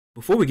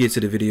Before we get to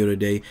the video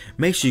today,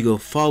 make sure you go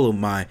follow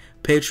my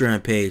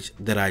Patreon page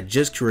that I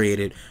just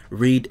created,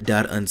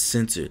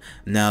 Reid.uncensored.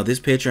 Now, this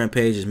Patreon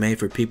page is made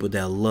for people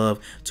that love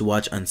to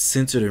watch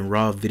uncensored and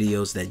raw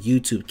videos that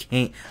YouTube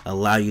can't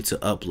allow you to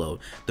upload.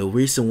 The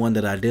recent one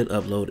that I did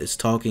upload is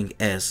Talking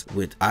S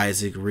with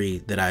Issac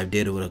Reid that I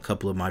did with a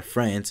couple of my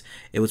friends.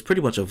 It was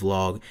pretty much a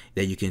vlog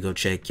that you can go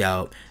check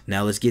out.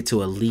 Now, let's get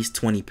to at least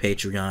 20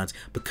 Patreons.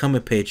 Become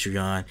a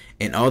Patreon,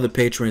 and all the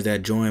patrons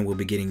that join will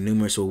be getting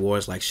numerous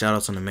rewards like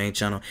shoutouts on the main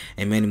channel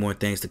and many more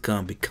things to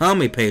come.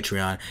 Become a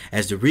Patreon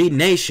as the Reid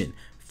Nation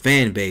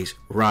fan base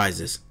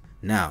rises.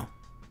 Now,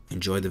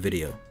 enjoy the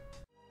video.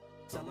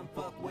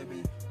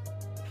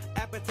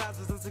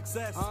 Appetizers and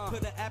success.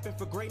 Put an app in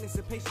for greatness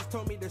and patience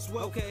told me this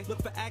well. Okay.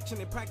 Look for action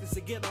and practice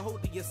to get a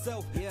hold of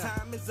yourself.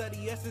 Time is of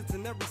the essence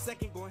and every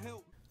second gonna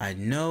help. I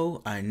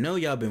know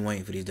y'all been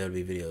waiting for these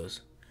WWE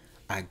videos.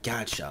 I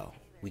got y'all.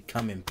 We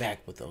coming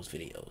back with those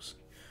videos.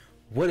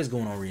 What is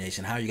going on, Reid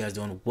Nation? How you guys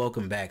doing?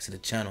 Welcome back to the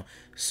channel.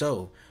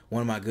 So,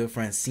 one of my good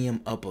friends, CM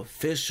Up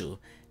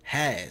Official,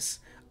 has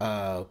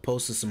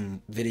posted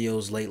some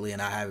videos lately, and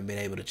I haven't been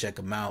able to check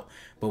them out.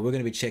 But we're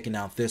gonna be checking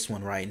out this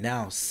one right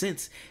now,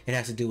 since it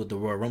has to do with the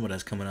Royal Rumble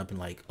that's coming up in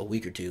like a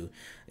week or two.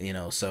 You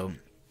know, so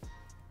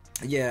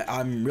yeah,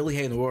 I'm really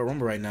hating the Royal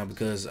Rumble right now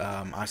because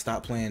I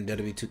stopped playing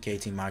WWE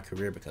 2K18 my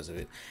career because of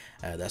it.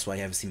 That's why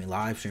you haven't seen me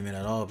live streaming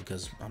at all,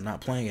 because I'm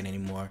not playing it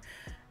anymore.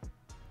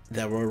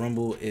 That Royal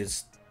Rumble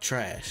is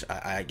trash.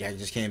 I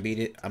just can't beat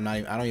it. I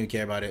don't even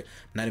care about it.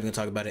 I'm not even gonna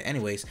talk about it.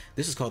 Anyways,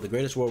 this is called the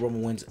Greatest Royal Rumble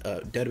Wins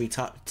WWE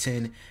Top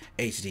 10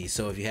 HD.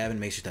 So if you haven't,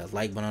 make sure that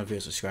like button on the video,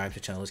 subscribe to the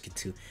channel. Let's get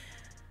to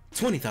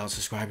 20,000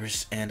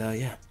 subscribers, and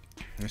yeah,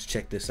 let's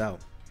check this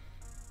out.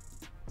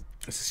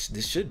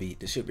 This should be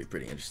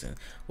pretty interesting.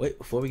 Wait,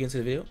 before we get into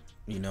the video,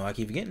 you know I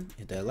keep forgetting,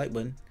 hit that like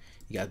button.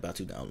 You got about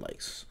 2 down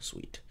likes.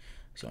 Sweet.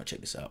 So I want to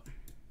check this out.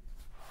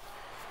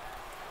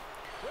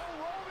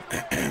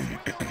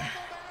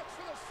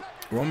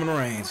 Roman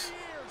Reigns.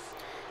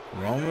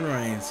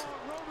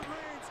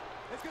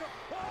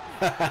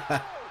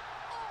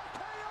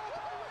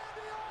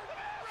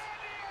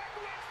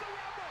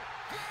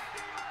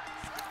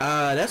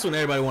 That's when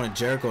everybody wanted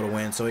Jericho to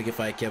win so he could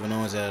fight Kevin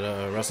Owens at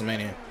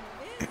WrestleMania.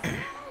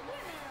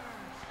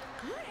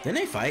 Then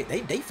they fight.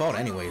 They fought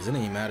anyways. It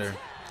didn't even matter.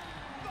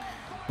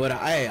 But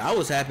I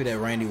was happy that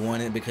Randy won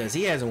it because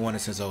he hasn't won it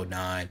since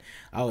 '09.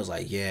 I was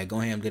like, yeah,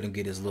 go ahead and let him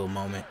get his little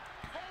moment.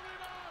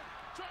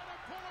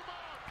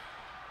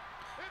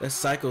 That's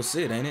Psycho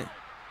Sid, ain't it?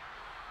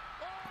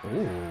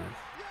 Ooh.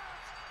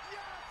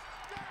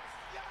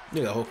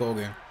 Look at Hulk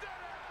Hogan.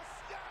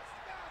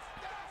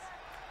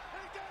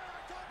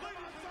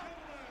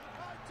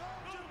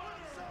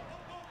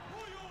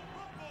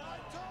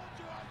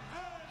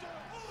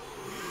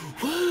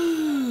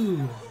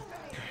 Woo!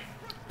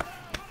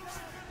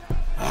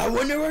 I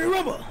won the Royal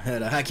Rumble.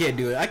 I can't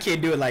do it. I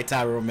can't do it like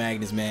Tyrone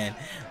Magnus, man.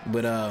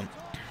 But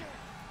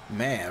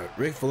man,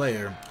 Ric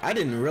Flair. I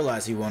didn't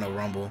realize he won a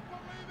Rumble.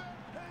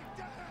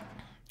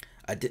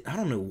 I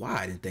don't know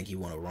why I didn't think he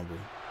won a Rumble.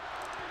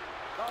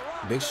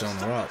 Big Show on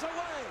the Rock.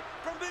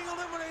 From being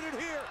eliminated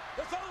here.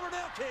 It's over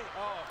now, King.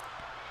 Oh,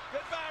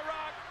 goodbye,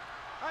 Rock.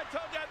 I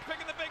told you I'm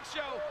picking the Big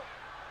Show.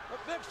 The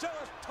Big Show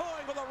is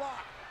toying with the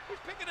Rock. He's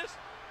picking the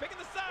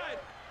side.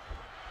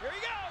 Here he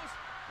goes.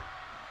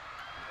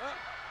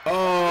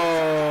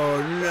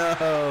 Oh no!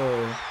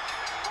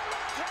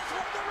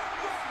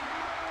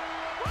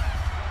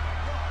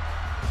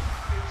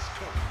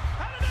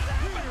 How did that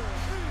happen?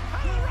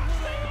 How did the Rock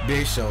stay?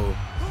 Big Show.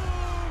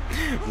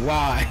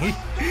 Why?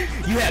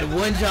 You had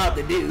one job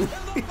to do.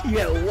 You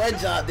had one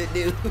job to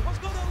do.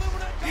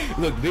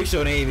 Look, Big Show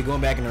ain't even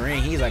going back in the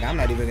ring. He's like, I'm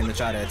not even gonna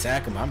try to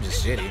attack him. I'm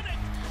just shitty.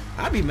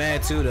 I'd be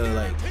mad too though.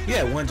 Like, you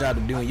had one job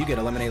to do and you get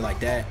eliminated like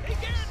that.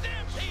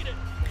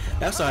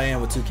 That's how I am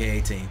with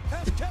 2K18.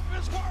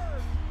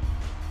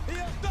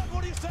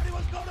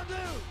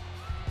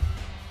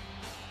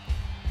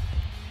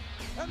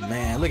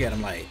 Man, look at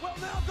him like,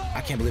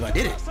 I can't believe I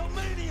did it.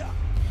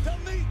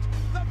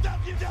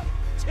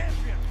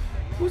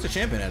 Who was the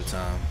champion at the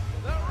time?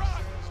 The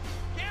Rock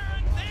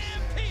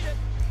guaranteed it,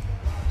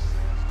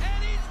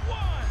 and he's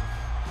won.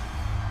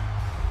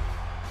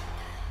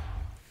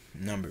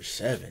 Number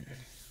 7.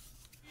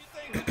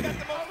 You think who's got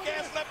the most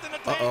gas left in the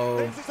tank? Uh-oh.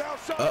 This is how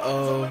Shawn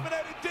Uh-oh.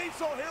 eliminated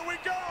Diesel. Here we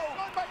go.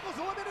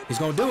 He's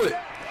gonna do it.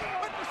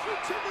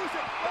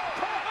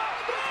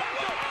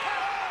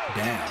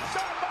 Damn.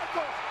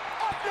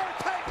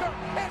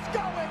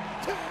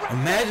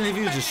 Imagine if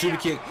you was just super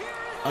kick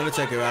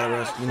Undertaker out of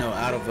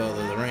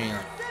the ring.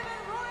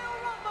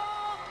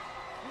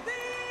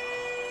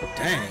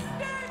 Dang.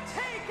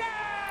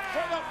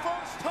 For the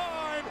first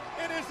time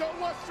in his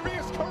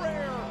illustrious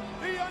career,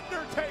 The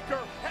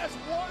Undertaker has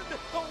won the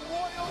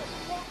Royal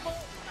Rumble.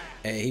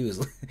 Hey, he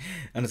was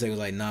Undertaker was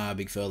like, nah,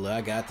 big fella,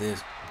 I got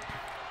this.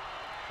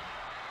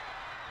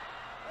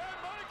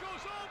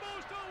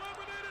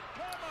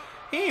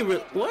 He ain't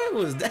really, what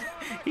was that?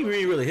 He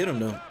really hit him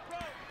though.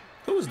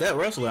 Who was that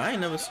wrestler? I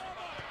ain't never.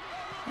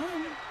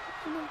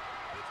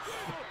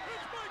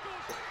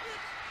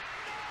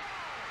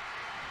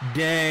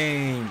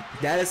 Dang,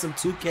 that is some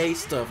 2K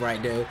stuff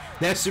right there.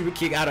 That super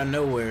kick out of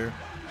nowhere.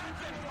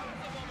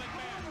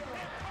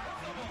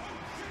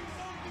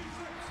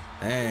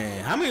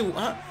 Dang, how many?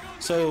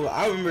 So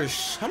I remember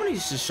how many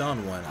has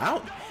Sean won?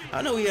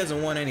 I know he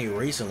hasn't won any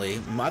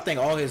recently. I think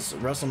all his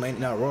WrestleMania,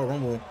 not Royal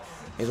Rumble,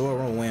 his Royal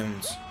Rumble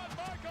wins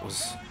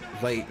was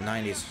late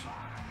 90s.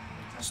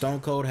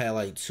 Stone Cold had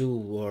like 2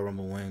 Royal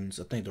Rumble wins.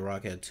 I think The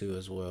Rock had 2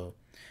 as well.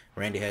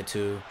 Randy had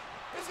 2.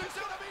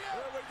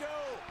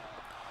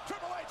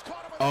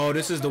 Oh,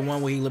 this is the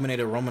one where he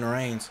eliminated Roman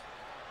Reigns.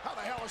 How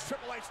the hell is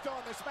Triple H still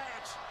in this match?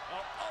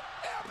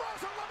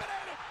 Ambrose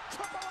eliminated.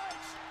 Triple H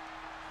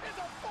is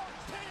a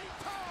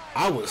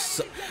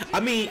 14-time. I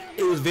mean,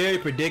 it was very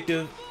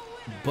predictive,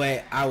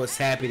 but I was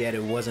happy that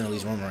it wasn't at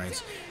least Roman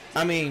Reigns.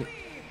 I mean,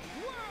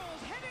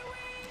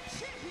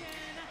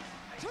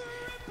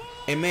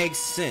 it makes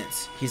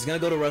sense. He's gonna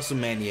go to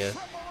WrestleMania.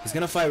 He's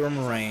gonna fight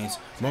Roman Reigns.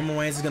 Roman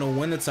Reigns is gonna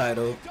win the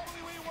title.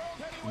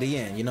 The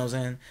end. You know what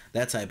I'm saying?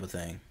 That type of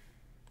thing.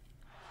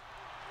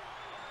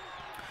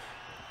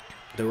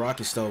 The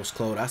Rocky Stoves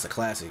Close. That's a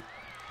classic.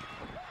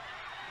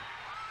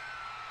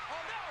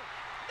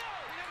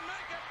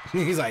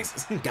 He's like,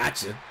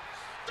 gotcha.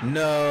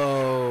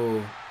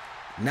 No.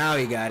 Now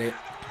he got it.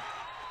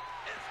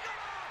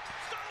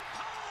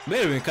 May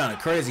have been kind of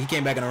crazy. He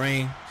came back in the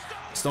ring.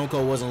 Stone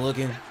Cold wasn't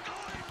looking.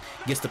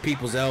 Gets the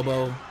people's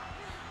elbow.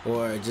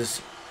 Or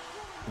just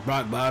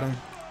rock bottom.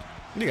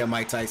 Look at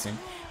Mike Tyson.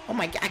 Oh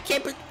my God. I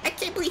can't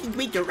believe he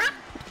beat The Rock.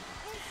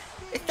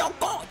 It's Stone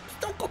Cold.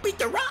 Stone Cold beat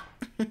The Rock.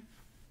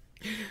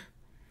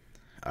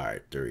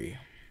 Alright, 3.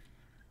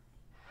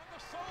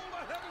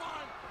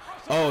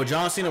 Oh,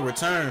 John Cena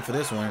returned for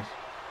this one.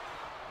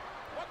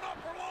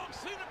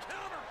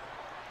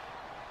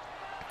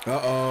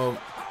 Uh-oh,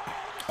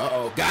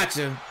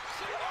 gotcha.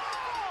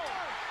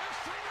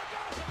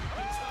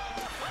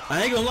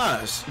 I ain't gonna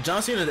lie,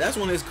 John Cena, that's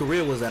when his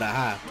career was at a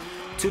high.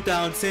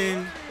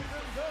 2010,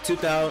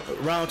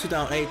 around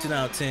 2008,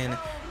 2010,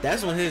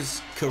 that's when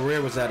his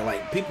career was at,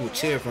 like, people would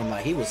cheer for him,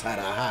 like, he was at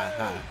a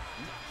high.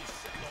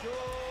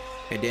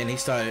 And then he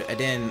started, and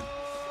then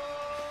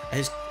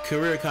his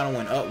career kind of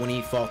went up when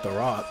he fought The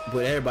Rock,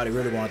 but everybody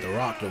really wanted The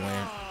Rock to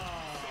win.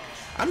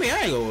 I mean,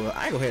 I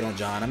ain't go hate on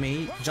John. I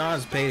mean,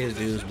 John's paid his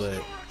dues,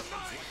 but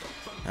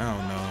I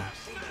don't know.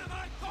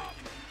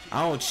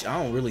 I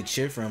don't really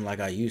cheer for him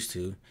like I used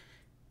to.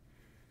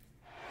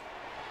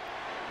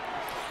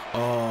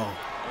 Oh.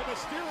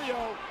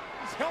 Mysterio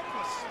is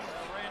helpless.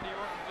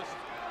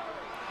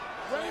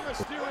 Rey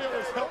Mysterio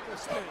is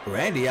helpless.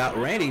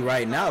 Randy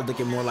right now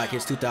looking more like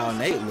his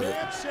 2008 look.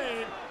 Damn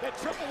shame that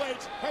Triple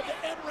H had to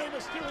end Rey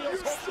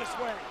Mysterio's hope this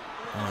way.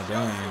 Oh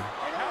dang.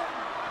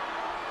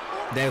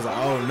 There's like,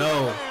 oh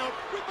no.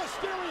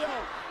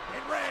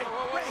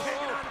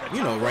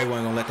 You know Ray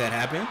wasn't gonna let that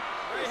happen.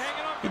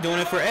 He doing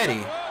it for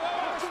Eddie.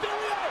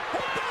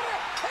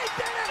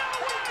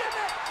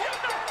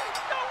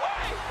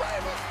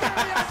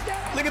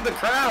 Look at the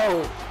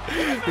crowd.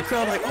 The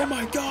crowd like, oh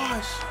my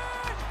gosh.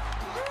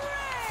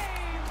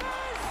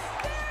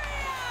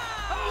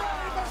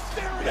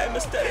 Rey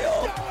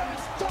Mysterio.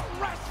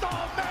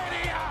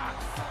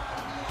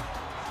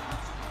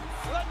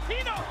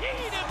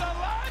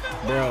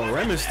 Bro,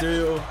 Rey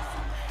Mysterio,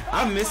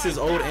 I miss his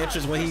old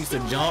entrance when he used to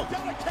jump.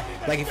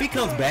 Like, if he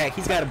comes back,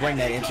 he's got to bring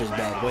that entrance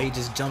back, where he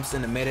just jumps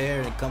in the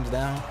midair and comes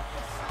down.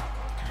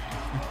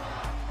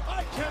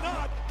 I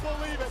cannot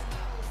believe it.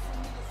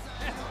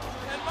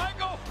 And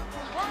Michael,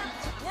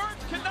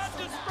 words cannot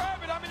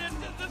describe it. I mean,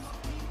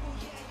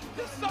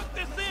 just suck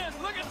this in.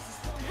 Look at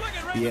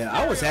Rey Yeah,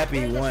 I was happy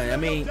he won. I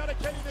mean,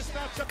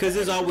 because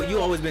you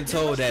always been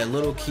told that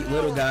little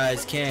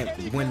guys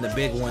can't win the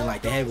big one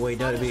like the heavyweight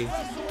WWE.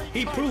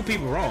 He proved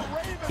people wrong.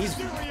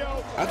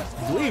 I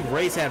believe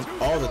Rey's had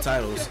all the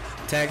titles.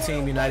 Tag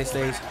Team United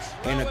States,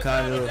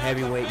 Intercontinental,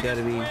 Heavyweight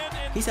WWE.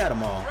 He's had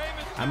them all.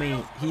 I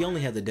mean, he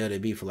only had the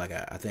WWE for like,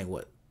 I think,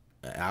 what,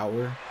 an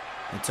hour?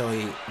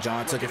 Until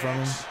John took it from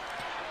him.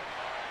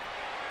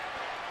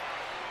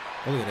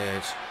 Look at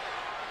Edge.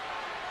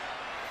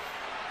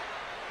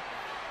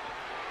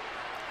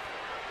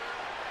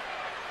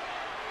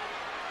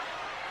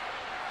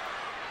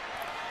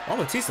 Oh,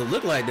 Batista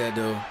look like that,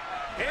 though.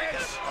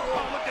 Edge.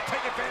 Oh, look to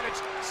take advantage.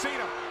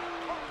 Cena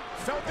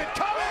felt it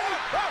coming.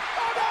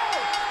 Oh no!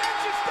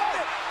 Edge has done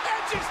it.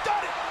 Edge has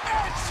done it.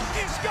 Edge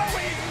is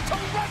going to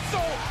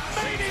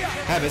WrestleMania.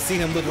 Haven't seen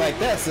him look like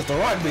that since The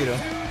Rock beat him.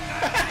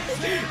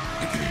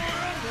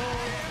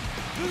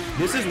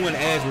 This is when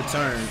Edge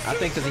returned. I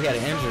think because he had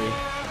an injury.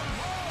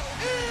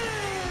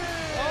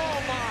 Oh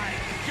my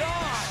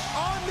God!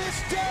 On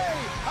this day,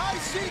 I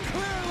see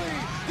clearly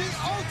the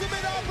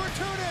ultimate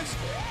opportunist.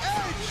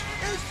 Edge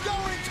is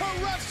going to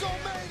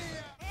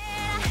WrestleMania.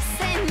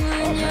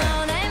 Oh,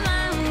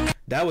 man.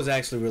 That was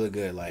actually really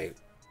good. Like,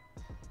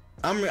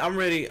 I'm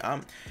ready.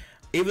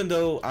 Even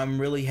though I'm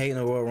really hating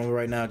the Royal Rumble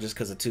right now just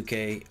because of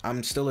 2K,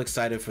 I'm still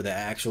excited for the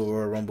actual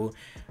Royal Rumble.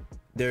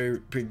 They're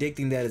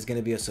predicting that it's going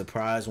to be a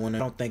surprise winner. I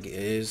don't think it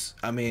is.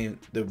 I mean,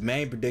 the main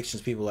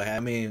predictions people are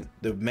having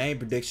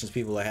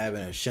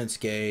are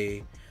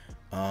Shinsuke,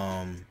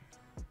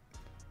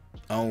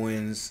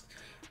 Owens.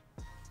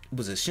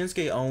 Was it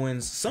Shinsuke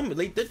Owens?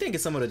 They're thinking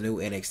some of the new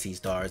NXT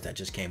stars that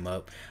just came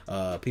up.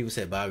 People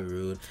said Bobby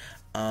Roode.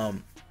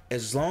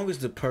 As long as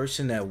the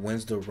person that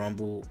wins the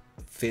Rumble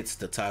fits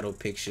the title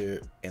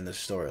picture and the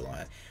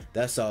storyline,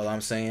 that's all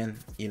I'm saying.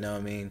 You know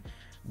what I mean?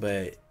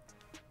 But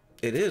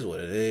it is what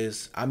it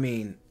is. I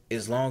mean,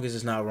 as long as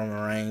it's not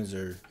Roman Reigns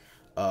or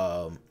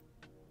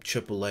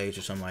Triple H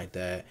or something like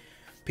that.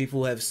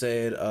 People have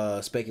said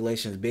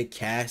speculations Big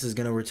Cass is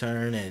gonna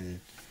return and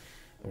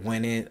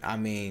win it. I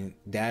mean,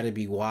 that'd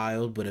be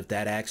wild, but if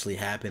that actually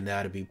happened,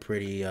 that'd be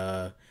pretty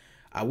I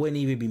wouldn't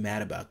even be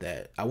mad about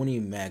that. I wouldn't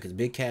even be mad, because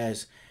Big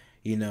Cass,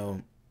 you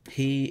know,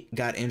 he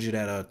got injured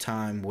at a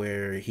time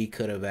where he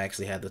could have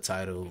actually had the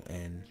title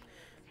and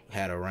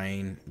had a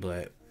reign,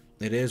 but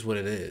it is what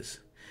it is.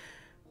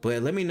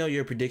 But let me know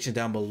your prediction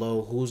down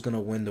below. Who's going to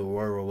win the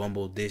Royal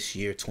Rumble this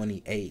year,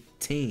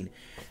 2018?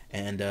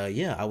 And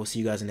yeah, I will see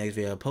you guys in the next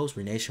video. Post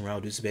Renation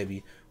Round Deuces,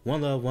 baby.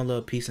 One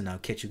love, peace, and I'll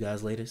catch you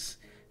guys later.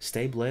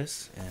 Stay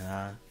blessed,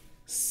 and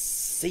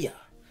see ya.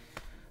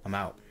 I'm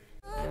out.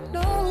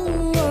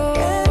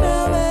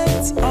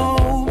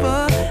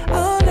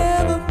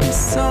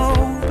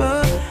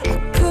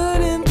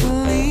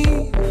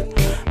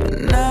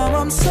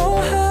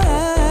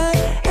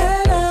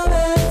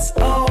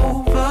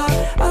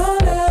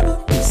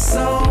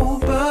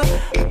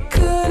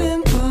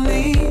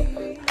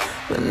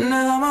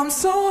 I'm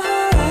so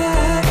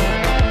high.